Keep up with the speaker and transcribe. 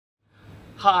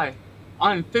Hi,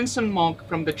 I'm Vincent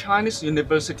from the Chinese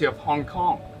University of Hong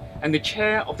Kong and the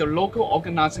chair of the local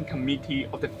organizing committee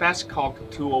of the VasCog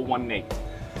 2018.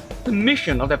 The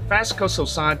mission of the VasCog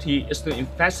Society is to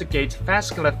investigate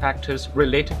vascular factors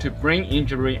related to brain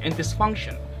injury and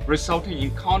dysfunction, resulting in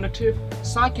cognitive,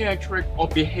 psychiatric, or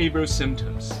behavioral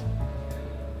symptoms.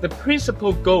 The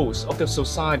principal goals of the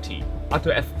society are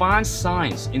to advance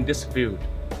science in this field,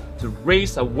 to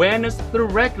raise awareness through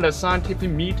regular scientific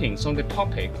meetings on the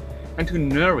topic, and to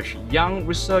nourish young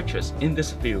researchers in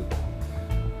this field.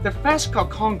 The VasCog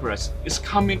Congress is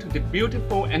coming to the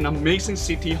beautiful and amazing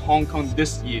city Hong Kong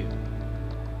this year.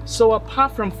 So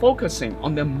apart from focusing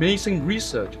on the amazing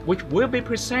research which we'll be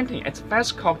presenting at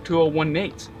VasCog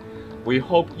 2018, we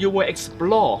hope you will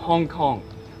explore Hong Kong,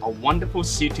 a wonderful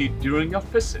city, during your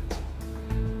visit.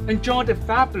 Enjoy the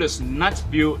fabulous night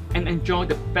view and enjoy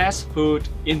the best food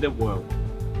in the world.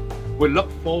 We look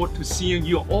forward to seeing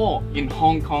you all in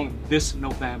Hong Kong this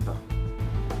November.